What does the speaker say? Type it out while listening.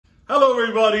Hello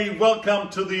everybody, welcome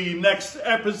to the next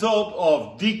episode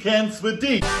of Decants with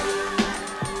D.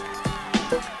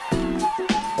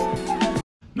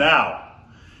 Now,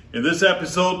 in this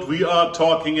episode we are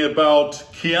talking about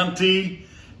Chianti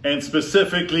and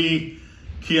specifically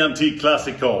Chianti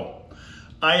Classico.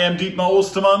 I am Dietmar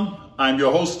Ostermann, I'm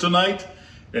your host tonight,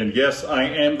 and yes, I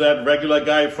am that regular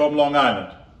guy from Long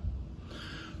Island.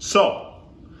 So,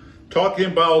 talking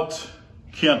about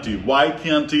Chianti, why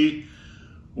Chianti?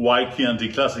 Why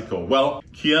Chianti Classico? Well,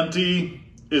 Chianti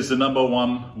is the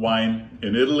 #1 wine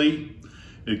in Italy.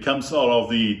 It comes out of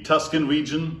the Tuscan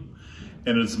region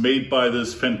and it's made by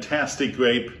this fantastic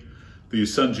grape, the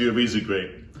Sangiovese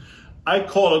grape. I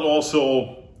call it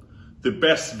also the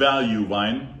best value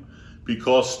wine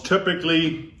because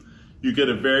typically you get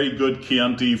a very good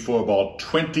Chianti for about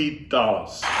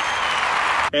 $20.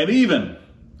 And even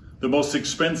the most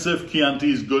expensive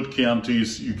Chiantis, good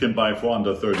Chiantis, you can buy for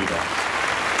under $30.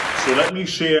 So let me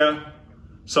share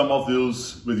some of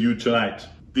those with you tonight.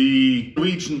 The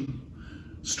region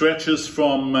stretches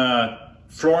from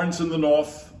Florence in the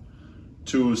north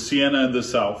to Siena in the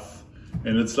south,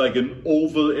 and it's like an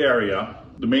oval area.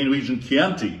 The main region,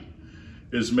 Chianti,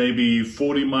 is maybe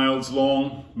 40 miles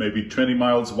long, maybe 20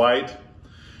 miles wide.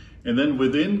 And then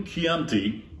within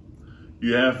Chianti,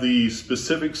 you have the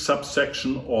specific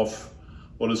subsection of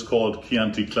what is called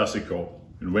Chianti Classico.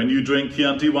 And when you drink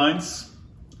Chianti wines,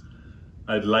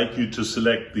 I'd like you to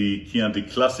select the Chianti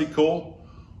Classico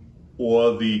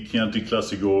or the Chianti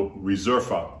Classico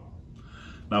Riserva.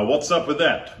 Now, what's up with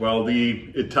that? Well,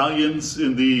 the Italians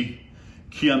in the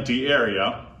Chianti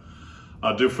area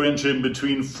are differentiating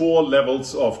between 4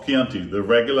 levels of Chianti. The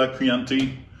regular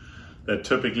Chianti that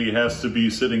typically has to be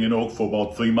sitting in oak for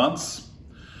about 3 months.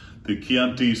 The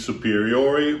Chianti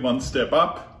Superiore, 1 step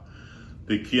up.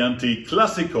 The Chianti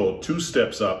Classico, 2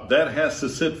 steps up. That has to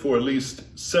sit for at least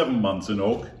 7 months in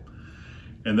oak.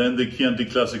 And then the Chianti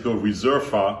Classico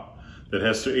Riserva that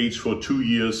has to age for 2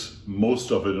 years,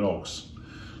 most of it in oaks.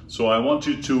 So I want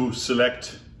you to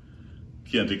select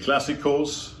Chianti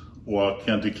Classicos or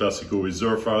Chianti Classico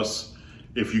Riservas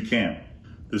if you can.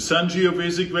 The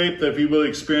Sangiovese grape that we will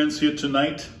experience here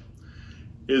tonight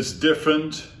is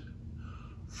different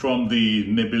from the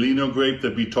Nebbiolo grape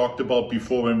that we talked about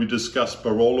before when we discussed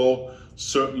Barolo.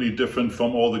 Certainly different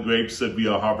from all the grapes that we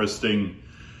are harvesting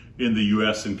in the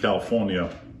US and California.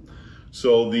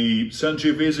 So the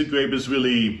Sangiovese grape is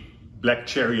really black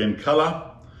cherry in color,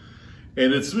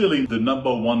 and it's really the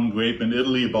 #1 grape in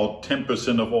Italy. About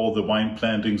 10% of all the wine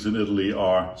plantings in Italy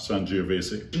are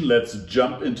Sangiovese. Let's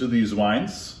jump into these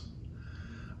wines.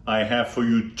 I have for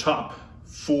you top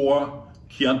 4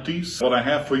 Chiantis. What I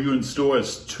have for you in store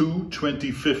is 2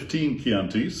 2015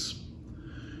 Chiantis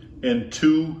and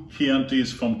 2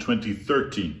 Chiantis from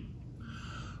 2013.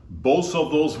 Both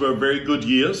of those were very good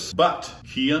years, but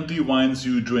Chianti wines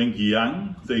you drink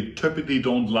young, they typically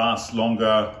don't last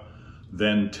longer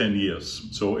than 10 years.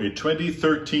 So a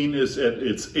 2013 is at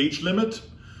its age limit.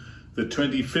 The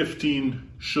 2015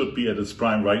 should be at its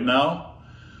prime right now.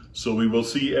 So we will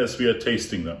see as we are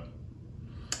tasting them.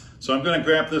 So I'm going to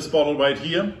grab this bottle right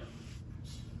here.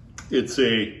 It's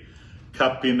a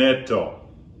Capinetto.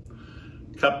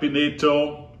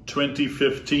 Capinetto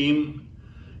 2015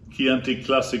 Chianti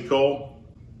Classico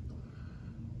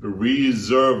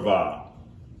Riserva.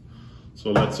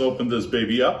 So let's open this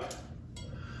baby up.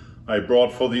 I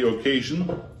brought for the occasion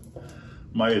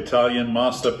my Italian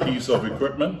masterpiece of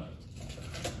equipment,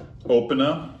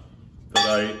 opener that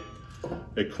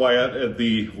I acquired at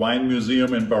the Wine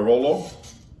Museum in Barolo.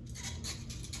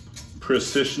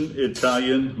 Precision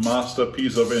Italian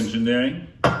masterpiece of engineering.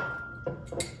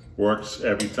 Works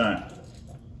every time.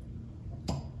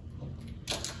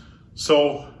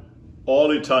 So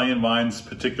all Italian wines,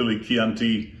 particularly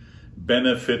Chianti,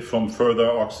 benefit from further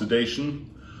oxidation.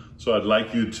 So I'd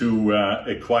like you to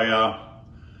acquire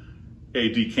a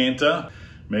decanter.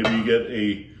 Maybe you get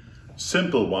a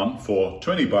simple one for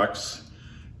 20 bucks.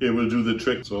 It will do the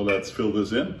trick. So let's fill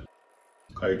this in.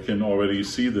 I can already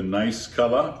see the nice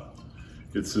color.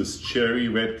 It's this cherry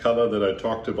red color that I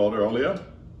talked about earlier.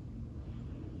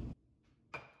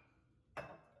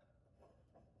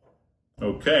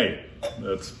 Okay,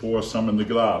 let's pour some in the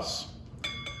glass.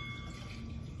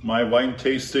 My wine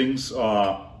tastings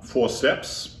are 4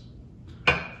 steps.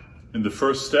 In the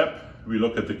first step, we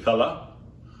look at the color.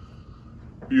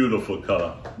 Beautiful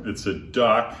color. It's a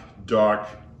dark, dark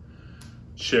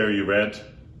cherry red.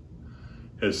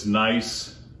 Has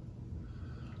nice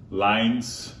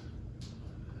lines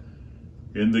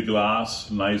in the glass,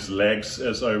 nice legs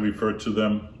as I refer to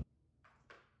them.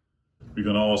 We're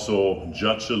gonna also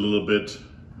judge a little bit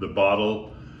the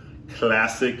bottle.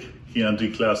 Classic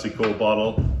Chianti Classico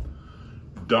bottle,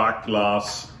 dark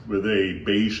glass with a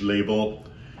beige label,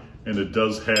 and it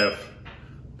does have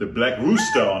the Black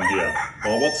Rooster on here.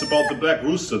 Well, what's about the Black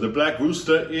Rooster? The Black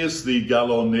Rooster is the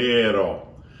Gallo Nero,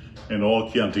 and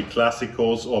all Chianti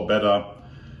Classicos, or better,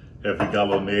 have the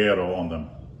Gallo Nero on them.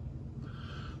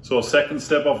 So second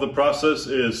step of the process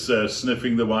is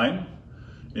sniffing the wine,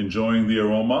 enjoying the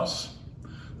aromas.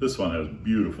 This one has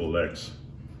beautiful legs.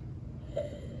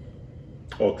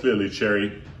 Oh, clearly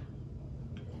cherry.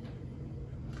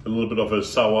 A little bit of a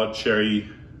sour cherry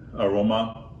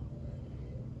aroma.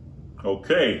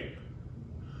 Okay.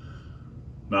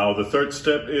 Now the third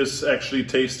step is actually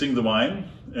tasting the wine,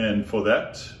 and for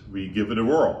that we give it a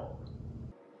whirl.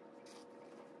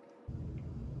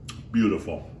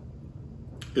 Beautiful.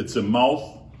 It's a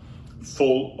mouth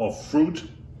full of fruit,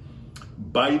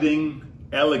 biting,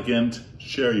 elegant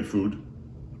cherry fruit.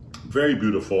 Very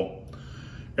beautiful.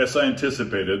 As I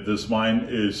anticipated, this wine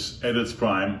is at its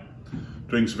prime.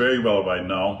 Drinks very well right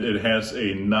now. It has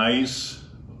a nice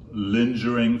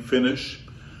lingering finish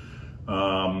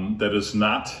that is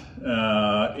not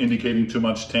indicating too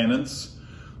much tannins.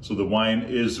 So the wine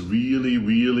is really,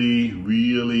 really,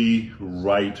 really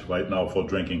right now for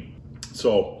drinking.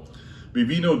 So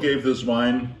Vivino gave this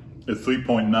wine a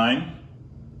 3.9.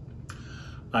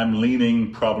 I'm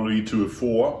leaning probably to a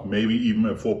 4, maybe even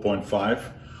a 4.5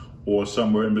 or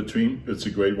somewhere in between. It's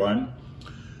a great wine.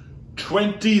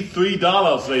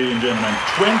 $23, ladies and gentlemen.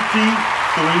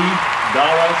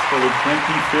 $23 for the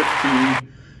 2015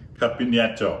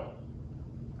 Capinetto.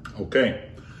 Okay,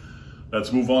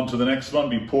 let's move on to the next one.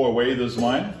 We pour away this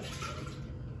wine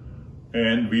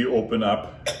and we open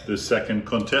up the second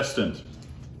contestant.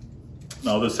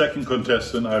 Now the second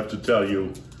contestant, I have to tell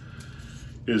you,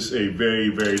 is a very,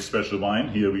 very special wine.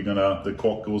 Here the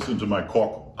cork goes into my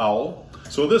cork owl.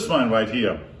 So this wine right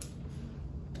here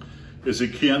is a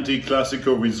Chianti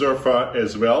Classico Riserva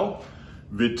as well,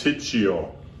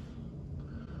 Viticcio,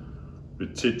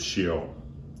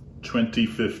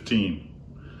 2015.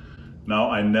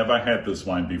 Now I never had this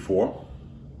wine before,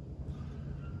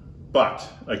 but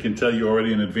I can tell you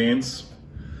already in advance,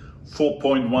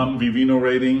 4.1 Vivino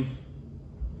rating,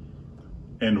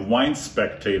 and Wine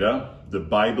Spectator, the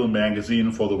Bible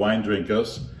magazine for the wine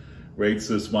drinkers, rates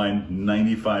this wine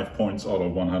 95 points out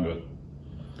of 100.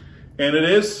 And it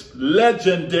is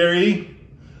legendary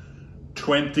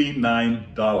 $29, ladies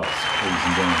and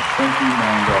gentlemen,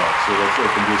 $29. So let's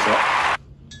open this up.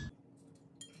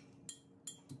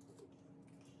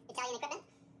 Italian equipment.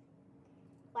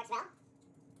 Works well.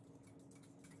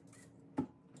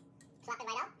 Swap it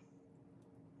right out.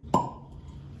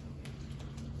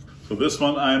 So this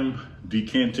one I'm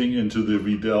decanting into the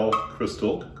Vidal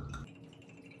Crystal.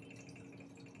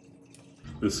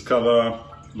 This color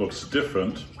looks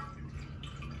different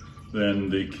than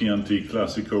the Chianti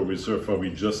Classico Riserva we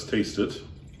just tasted.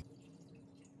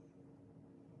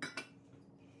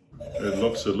 It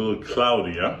looks a little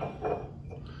cloudier.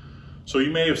 So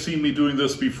you may have seen me doing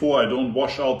this before. I don't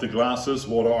wash out the glasses.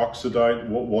 Water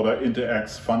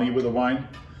interacts funny with the wine.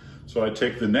 So I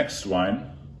take the next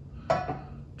wine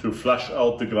to flush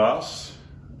out the glass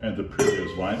and the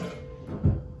previous wine.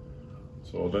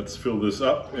 So let's fill this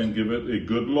up and give it a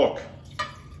good look.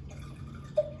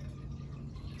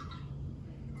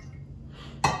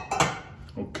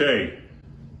 Okay,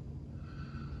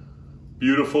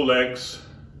 beautiful legs,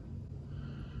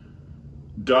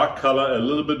 dark color, a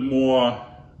little bit more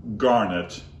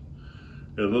garnet,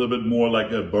 a little bit more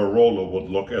like a Barolo would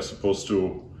look as opposed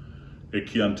to a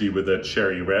Chianti with that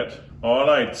cherry red. All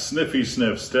right, sniffy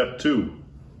sniff, step 2.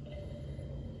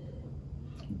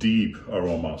 Deep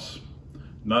aromas,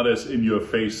 not as in your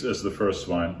face as the first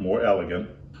wine, more elegant.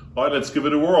 All right, let's give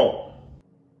it a whirl.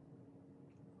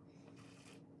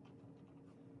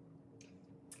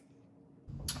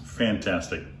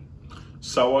 Fantastic.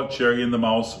 Sour cherry in the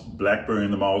mouth, blackberry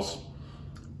in the mouth.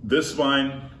 This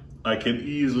wine I can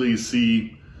easily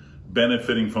see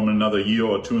benefiting from another year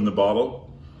or 2 in the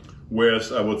bottle,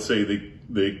 whereas I would say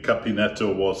the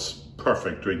Capinetto was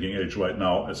perfect drinking age right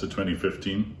now as a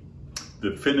 2015.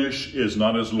 The finish is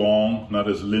not as long, not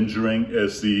as lingering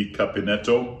as the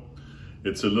Capinetto.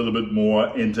 It's a little bit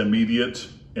more intermediate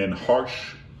and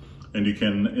harsh, and you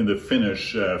can, in the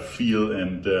finish, feel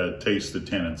and taste the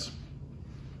tannins.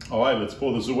 All right, let's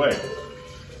pour this away.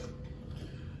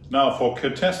 Now for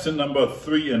contestant number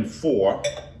 3 and 4,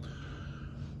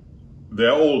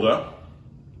 they're older,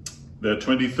 they're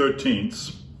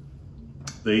 2013s.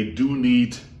 They do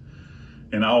need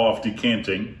an hour of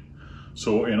decanting.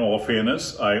 So in all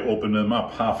fairness, I opened them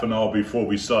up half an hour before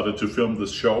we started to film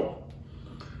this show.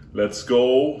 Let's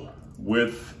go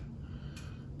with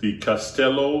the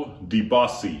Castello di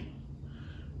Bossi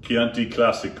Chianti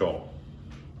Classico.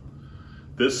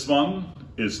 This one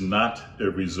is not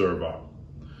a Riserva.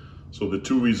 So the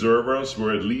two Riservas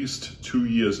were at least 2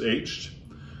 years aged.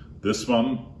 This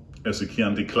one, as a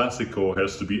Chianti Classico,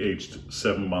 has to be aged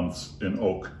 7 months in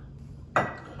oak.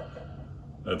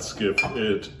 Let's give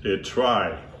it a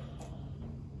try.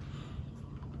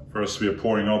 First we are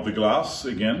pouring out the glass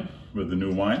again with the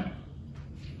new wine.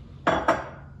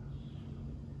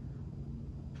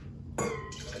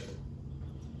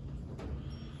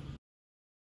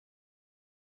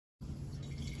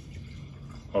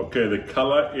 Okay, the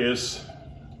color is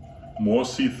more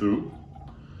see-through,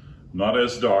 not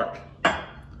as dark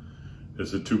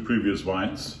as the two previous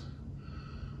wines.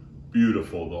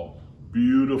 Beautiful though,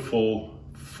 beautiful,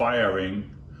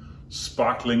 firing,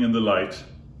 sparkling in the light.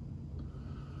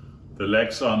 The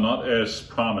legs are not as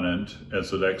prominent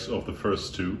as the legs of the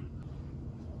first two.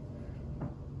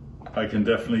 I can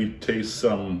definitely taste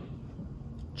some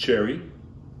cherry,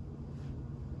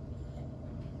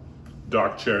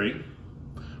 dark cherry.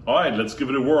 All right, let's give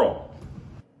it a whirl.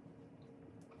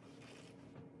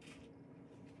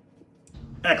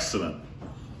 Excellent.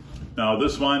 Now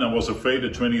this wine, I was afraid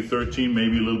at 2013,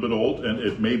 maybe a little bit old, and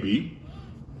it may be,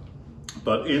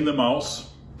 but in the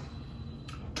mouth,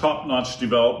 top-notch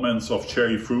developments of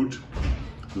cherry fruit,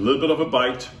 a little bit of a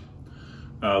bite,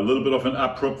 a little bit of an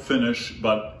abrupt finish,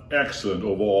 but excellent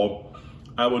overall.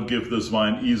 I would give this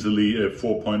wine easily a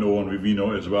 4.0 on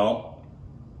Vivino as well.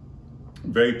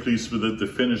 Very pleased with it. The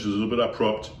finish is a little bit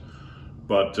abrupt,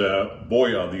 but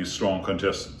boy are these strong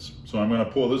contestants. So I'm going to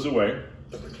pour this away.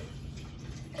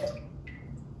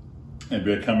 And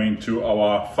we're coming to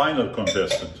our final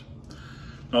contestant.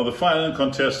 Now the final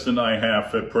contestant I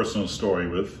have a personal story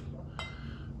with.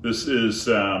 This is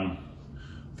the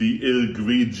Il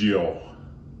Grigio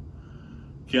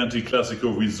Chianti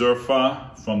Classico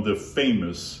Riserva from the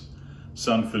famous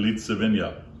San Felice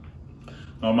vineyard.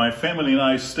 Now my family and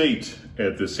I stayed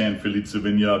at the San Felice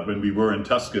vineyard when we were in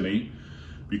Tuscany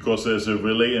because there's a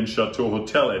Relais and Chateau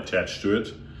hotel attached to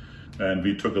it. And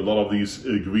we took a lot of these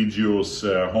Il Grigios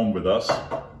home with us.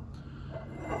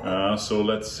 So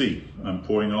let's see. I'm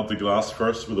pouring out the glass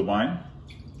first with the wine.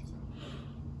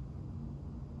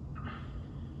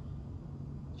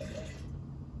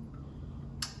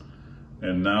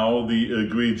 And now the Il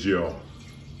Grigio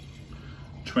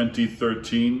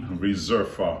 2013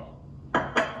 Riserva.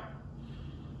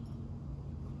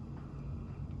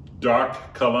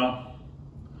 Dark color,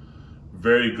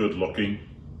 very good looking.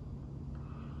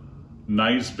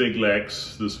 Nice big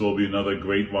legs. This will be another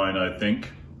great wine, I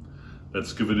think.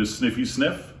 Let's give it a sniffy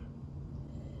sniff.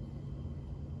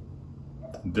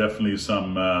 Definitely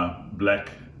some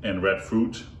black and red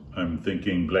fruit. I'm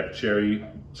thinking black cherry,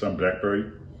 some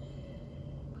blackberry.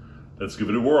 Let's give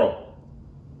it a whirl.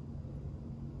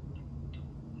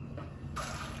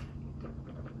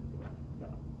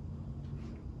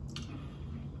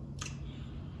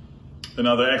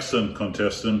 Another excellent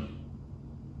contestant.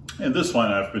 And this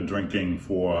wine I've been drinking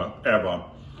forever.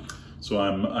 So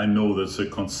I know that's a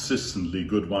consistently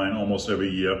good wine almost every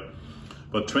year.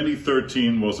 But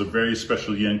 2013 was a very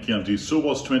special year in Chianti. So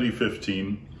was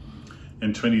 2015.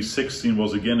 And 2016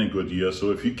 was again a good year.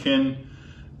 So if you can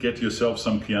get yourself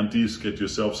some Chiantis, get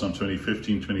yourself some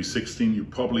 2015, 2016, you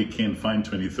probably can't find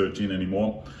 2013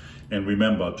 anymore. And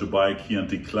remember to buy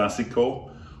Chianti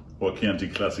Classico or Chianti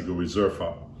Classico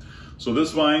Riserva. So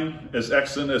this wine, as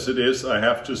excellent as it is, I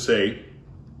have to say,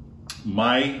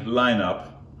 my lineup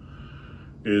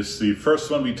is the first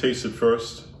one we tasted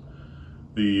first.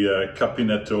 The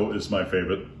Capinetto is my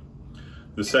favorite.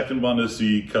 The second one is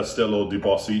the Castello di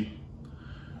Bossi.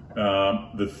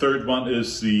 The third one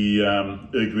is the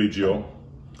Il Grigio.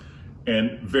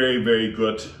 And very, very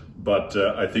good, but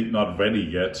I think not ready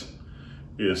yet,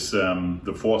 is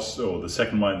the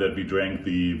second wine that we drank,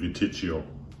 the Viticcio.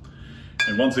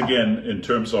 And once again, in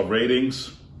terms of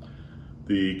ratings,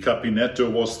 the Capinetto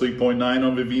was 3.9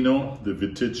 on Vivino, the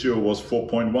Viticcio was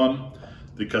 4.1,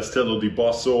 the Castello di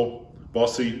Bossi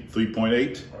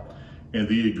 3.8, and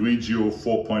the Il Grigio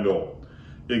 4.0.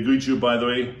 Il Grigio, by the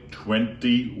way,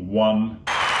 $21.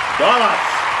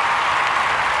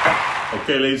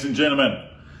 Okay, ladies and gentlemen,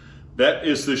 that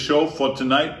is the show for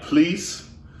tonight. Please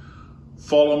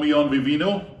follow me on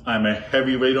Vivino. I'm a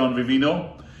heavyweight on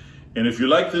Vivino. And if you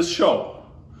like this show,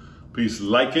 please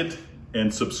like it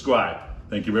and subscribe.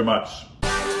 Thank you very much.